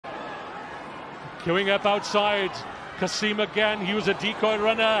Queuing up outside. Kasim again, he was a decoy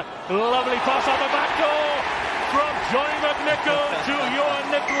runner. Lovely pass on the back door from Johnny McNicholl to Johan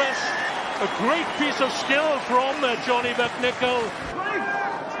Nicholas. A great piece of skill from Johnny McNicholl.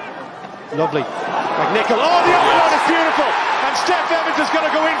 Lovely. McNicholl, oh, the offload is beautiful! And Steph Evans is going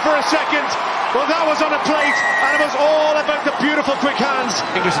to go in for a second. Well, that was on a plate, and it was all about the beautiful quick hands.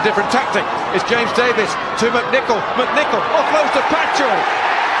 English a different tactic. It's James Davis to McNicholl. McNicholl offloads to Pacho.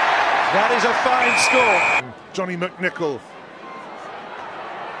 That is a fine score. Johnny McNicholl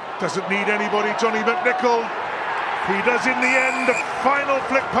doesn't need anybody. Johnny McNicholl, he does in the end. A final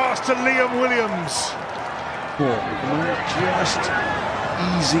flick pass to Liam Williams. Just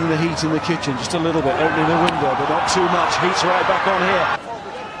easing the heat in the kitchen, just a little bit, opening the window, but not too much. Heat's right back on here.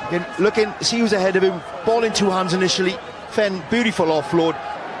 Again, looking, see who's ahead of him. Ball in two hands initially. Fenn, beautiful offload.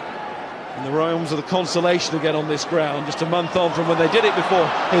 In the realms of the consolation again on this ground, just a month on from when they did it before.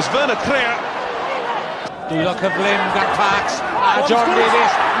 Here's Werner Kreer. Dwylo cyflym gan Parks a John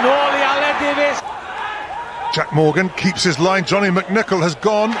Davies, nôl I Aled Davies. Jack Morgan keeps his line. Johnny McNicholl has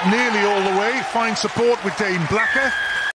gone nearly all the way. Fine support with Dane Blacker.